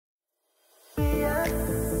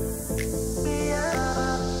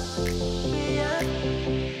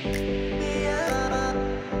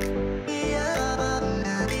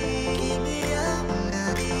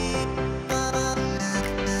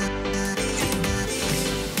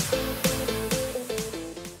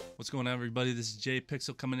going on, everybody? This is Jay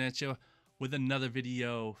Pixel coming at you with another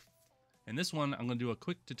video. In this one, I'm going to do a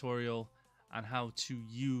quick tutorial on how to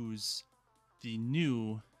use the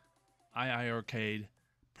new iiRcade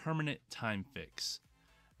permanent time fix.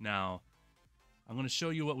 Now, I'm going to show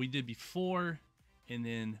you what we did before, and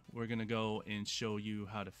then we're going to go and show you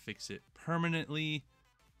how to fix it permanently.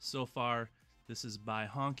 So far, this is by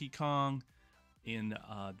Honky Kong in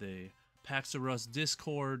the Pax of Rust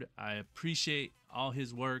Discord. I appreciate all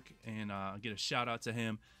his work, and I'll get a shout out to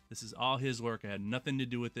him. This is all his work. I had nothing to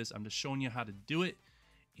do with this. I'm just showing you how to do it,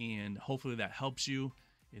 and hopefully that helps you.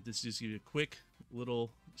 This just gives you a quick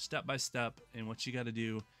little step-by-step and what you got to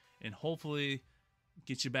do, and hopefully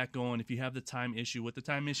get you back going. If you have the time issue, what the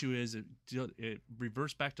time issue is, it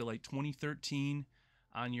reverts back to like 2013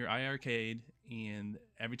 on your iiRcade, and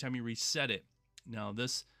every time you reset it. Now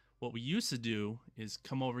this, what we used to do is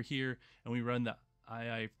come over here and we run the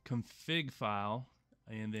iiconfig file,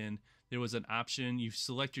 and then there was an option. You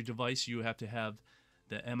select your device, you have to have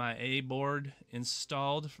the MIA board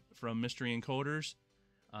installed from Mystery Encoders,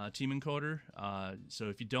 Team Encoder. So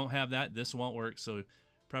if you don't have that, this won't work. So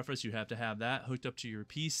preface, you have to have that hooked up to your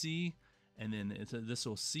PC, and then this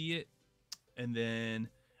will see it, and then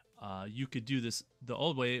you could do this the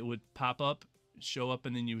old way. It would pop up, show up,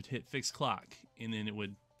 and then you would hit fix clock, and then it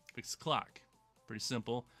would fix clock. Pretty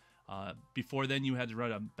simple. Before then, you had to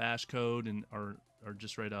write a bash code and or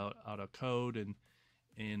just write out a code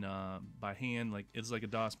and by hand, like it's like a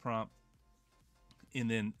DOS prompt, and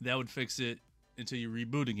then that would fix it until you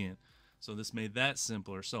reboot again. So this made that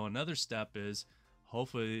simpler. So another step is,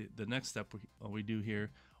 hopefully the next step we do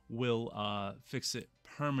here will fix it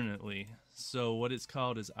permanently. So what it's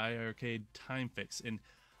called is iiRcade time fix, and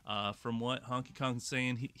from what Honky Kong's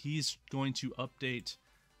saying, he's going to update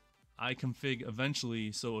iconfig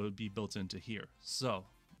eventually, so it would be built into here. So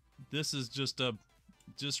this is just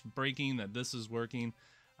breaking that this is working.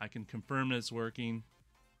 I can confirm that it's working,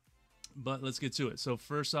 but let's get to it. So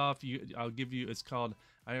first off, I'll give you, it's called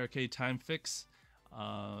iiRcade time fix.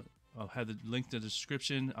 I'll have the link to the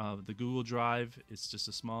description of the Google Drive. It's just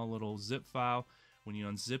a small little zip file. When you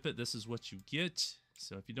unzip it, this is what you get.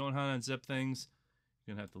 So if you don't know how to unzip things,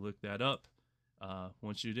 you're gonna have to look that up.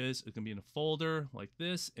 Once you do this, it's gonna be in a folder like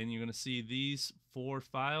this, and you're gonna see these 4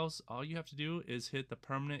 files. All you have to do is hit the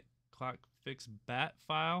permanent clock fix bat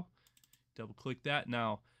file, double click that.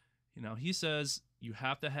 Now, he says you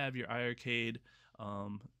have to have your iiRcade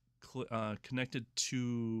connected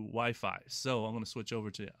to Wi-Fi. So I'm gonna switch over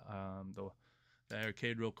to the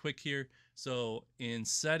iiRcade real quick here. So in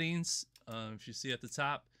settings, if you see at the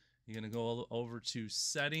top, you're gonna go over to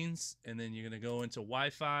settings, and then you're gonna go into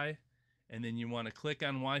Wi-Fi. And then you want to click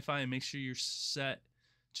on Wi-Fi and make sure you're set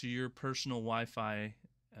to your personal Wi-Fi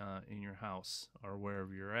in your house or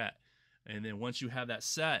wherever you're at. And then once you have that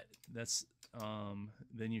set,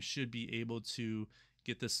 then you should be able to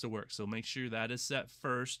get this to work. So make sure that is set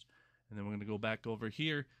first. And then we're going to go back over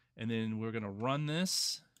here, and then we're going to run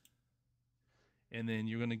this. And then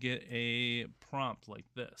you're going to get a prompt like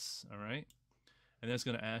this. All right. And that's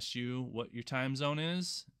going to ask you what your time zone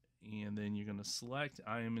is. And then you're going to select,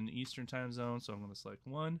 I am in the Eastern time zone, so I'm going to select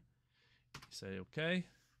 1. You say OK,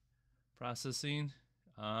 processing.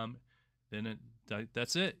 Then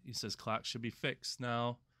that's it. It says clock should be fixed.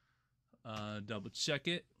 Now double check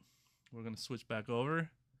it. We're going to switch back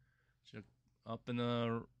over. Check up in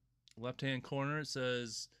the left hand corner, it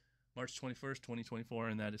says March 21st 2024,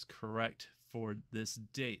 and that is correct for this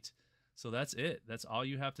date. So that's it. That's all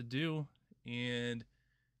you have to do, and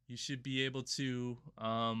you should be able to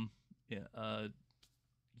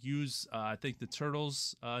use, I think the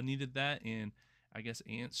Turtles needed that, and I guess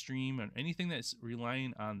AntStream, and anything that's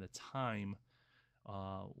relying on the time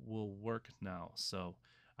will work now. So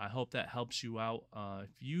I hope that helps you out.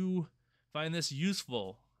 If you find this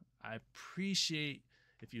useful, I appreciate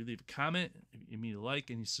if you leave a comment, you leave a like,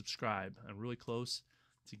 and you subscribe. I'm really close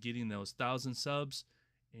to getting those 1,000 subs.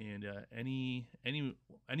 And any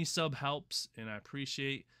sub helps, and I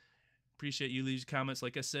appreciate you leave comments.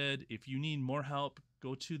 Like I said, if you need more help,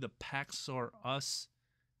 go to the Pax or Us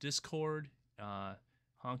Discord.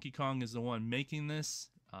 Honky Kong is the one making this,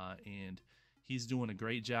 and he's doing a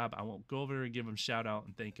great job. I won't go over there and give him a shout out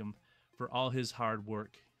and thank him for all his hard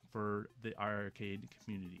work for the iiRcade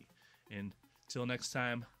community. And till next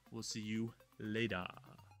time, we'll see you later.